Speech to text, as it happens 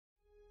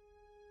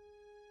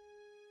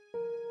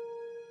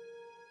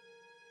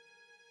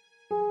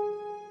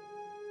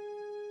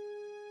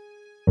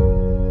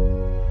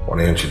want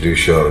to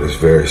introduce y'all to this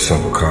very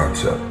simple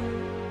concept.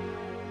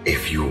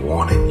 If you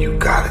want it, you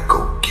gotta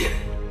go get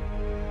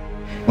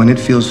it. When it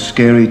feels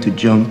scary to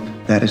jump,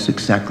 that is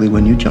exactly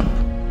when you jump.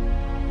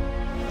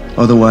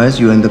 Otherwise,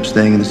 you end up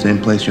staying in the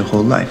same place your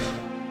whole life.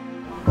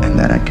 And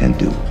that I can't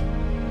do.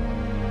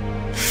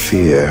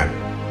 Fear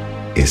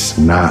is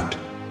not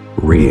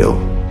real.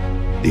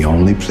 The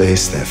only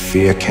place that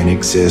fear can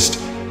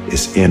exist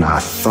is in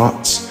our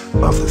thoughts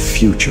of the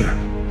future.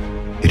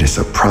 It is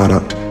a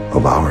product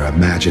of our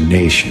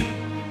imagination,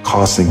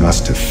 causing us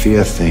to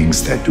fear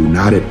things that do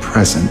not at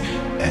present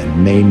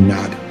and may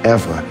not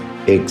ever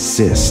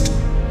exist.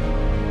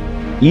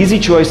 Easy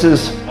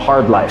choices,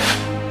 hard life.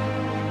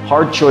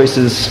 Hard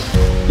choices,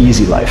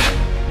 easy life.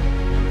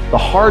 The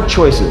hard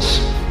choices,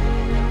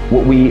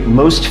 what we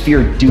most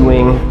fear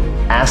doing,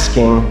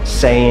 asking,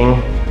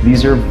 saying,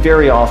 these are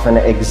very often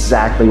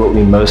exactly what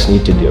we most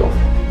need to do.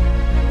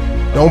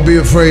 Don't be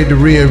afraid to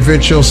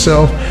reinvent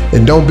yourself,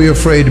 and don't be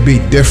afraid to be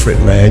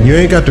different, man. You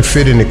ain't got to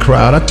fit in the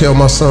crowd. I tell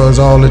my sons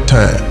all the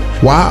time,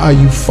 why are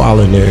you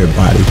following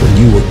everybody when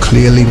you were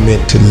clearly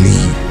meant to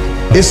lead?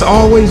 It's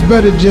always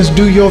better to just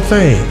do your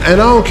thing.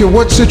 And I don't care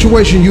what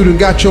situation you done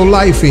got your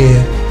life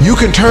in, you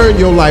can turn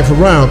your life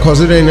around,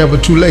 because it ain't ever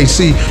too late.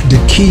 See,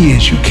 the key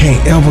is you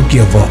can't ever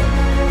give up.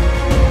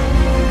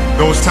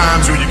 Those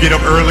times when you get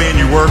up early and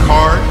you work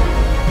hard,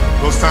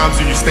 those times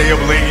when you stay up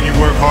late and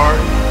you work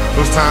hard,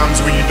 those times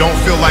when you don't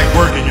feel like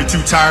working, you're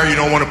too tired, you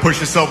don't want to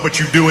push yourself, but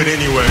you do it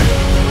anyway.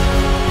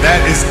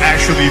 That is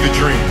actually the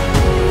dream.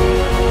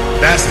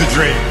 That's the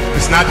dream.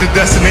 It's not the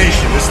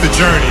destination, it's the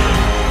journey.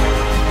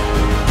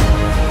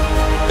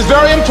 It's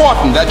very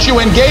important that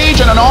you engage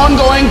in an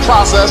ongoing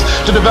process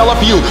to develop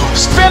you.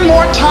 Spend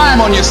more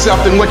time on yourself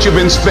than what you've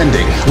been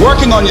spending.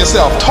 Working on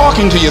yourself,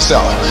 talking to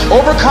yourself,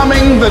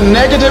 overcoming the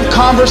negative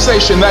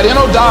conversation, that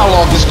inner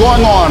dialogue is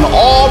going on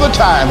all the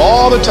time,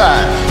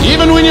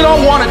 even when you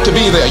don't want it to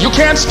be there. You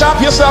can't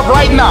stop yourself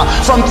right now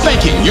from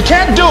thinking. You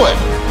can't do it.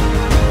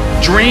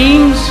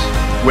 Dreams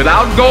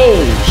without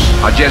goals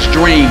are just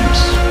dreams,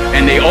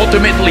 and they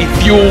ultimately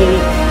fuel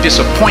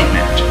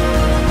disappointment.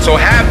 So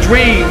have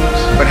dreams,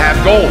 but have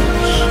goals.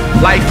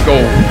 Life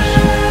goals,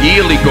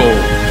 yearly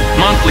goals,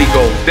 monthly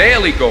goals,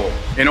 daily goals.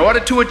 In order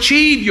to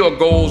achieve your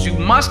goals, you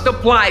must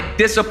apply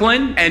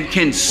discipline and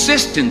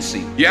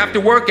consistency. You have to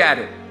work at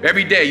it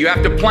every day. You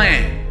have to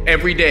plan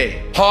every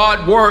day.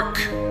 Hard work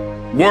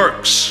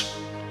works.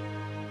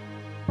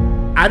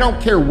 I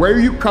don't care where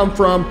you come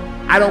from.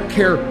 I don't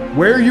care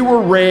where you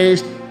were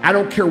raised. I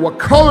don't care what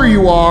color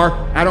you are.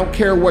 I don't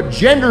care what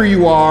gender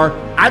you are.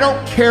 I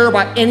don't care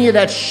about any of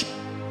that shit.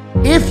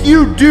 If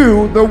you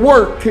do the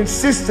work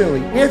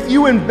consistently, if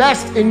you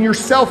invest in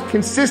yourself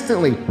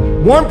consistently,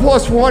 1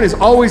 + 1 is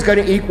always going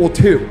to equal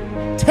 2.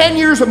 10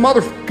 years of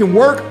motherfucking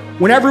work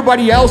when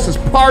everybody else is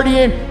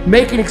partying,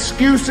 making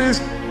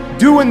excuses,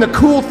 doing the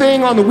cool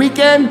thing on the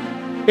weekend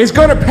is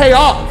going to pay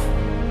off.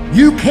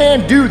 You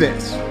can do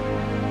this.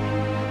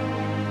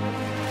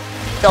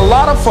 A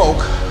lot of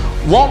folk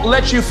won't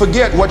let you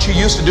forget what you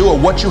used to do or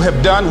what you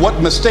have done, what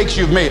mistakes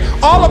you've made.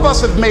 All of us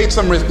have made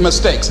some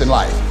mistakes in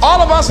life. All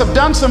of us have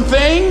done some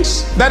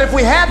things that if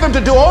we had them to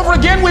do over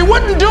again, we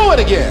wouldn't do it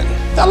again.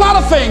 A lot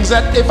of things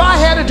that if I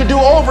had it to do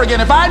over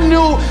again, if I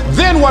knew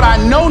then what I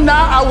know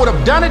now, I would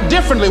have done it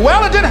differently.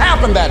 Well, it didn't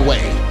happen that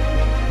way.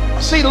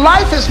 See,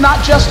 life is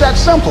not just that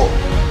simple.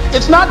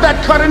 It's not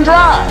that cut and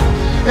dry.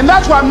 And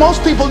that's why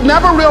most people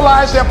never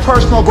realize their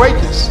personal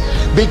greatness,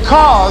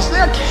 because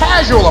they're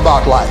casual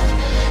about life.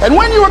 And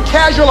when you are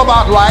casual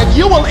about life,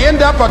 you will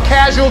end up a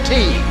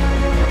casualty.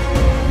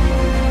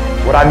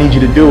 What I need you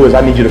to do is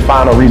I need you to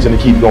find a reason to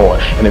keep going.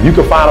 And if you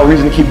can find a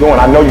reason to keep going,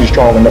 I know you're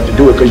strong enough to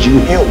do it because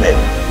you're human.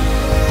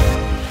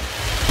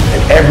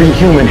 And every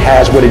human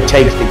has what it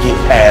takes to get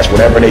past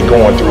whatever they're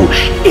going through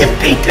if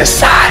they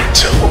decide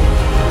to.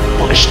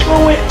 Push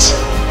through it.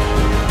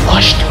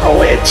 Push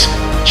through it.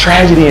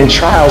 Tragedy and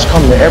trials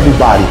come to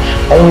everybody.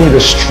 Only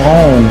the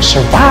strong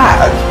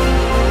survive.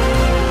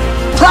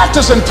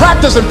 Practice and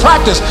practice and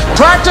practice.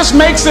 Practice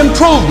makes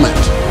improvement.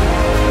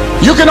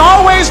 You can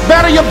always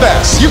better your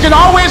best. You can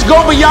always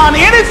go beyond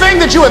anything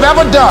that you have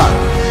ever done.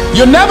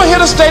 You'll never hit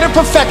a state of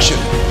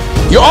perfection.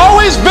 You're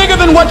always bigger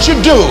than what you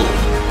do.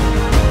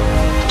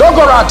 Don't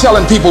go around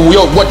telling people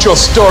what your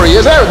story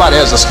is. Everybody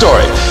has a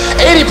story.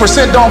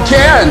 80% don't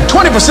care and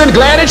 20%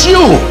 glad it's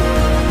you.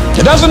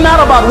 It doesn't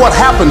matter about what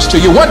happens to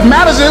you. What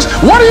matters is,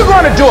 what are you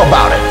going to do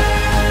about it?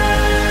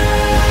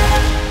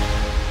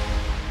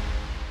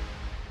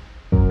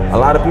 A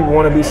lot of people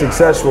want to be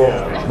successful,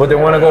 but they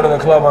want to go to the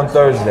club on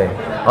Thursday,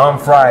 on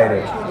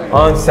Friday,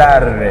 on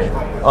Saturday,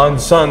 on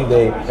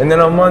Sunday, and then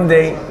on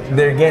Monday,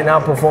 they're getting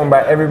outperformed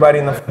by everybody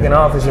in the fucking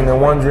office, and they're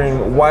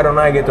wondering, why don't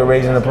I get the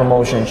raise and the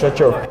promotion? Shut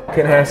your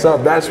fucking ass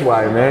up. That's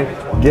why,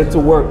 man. Get to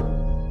work.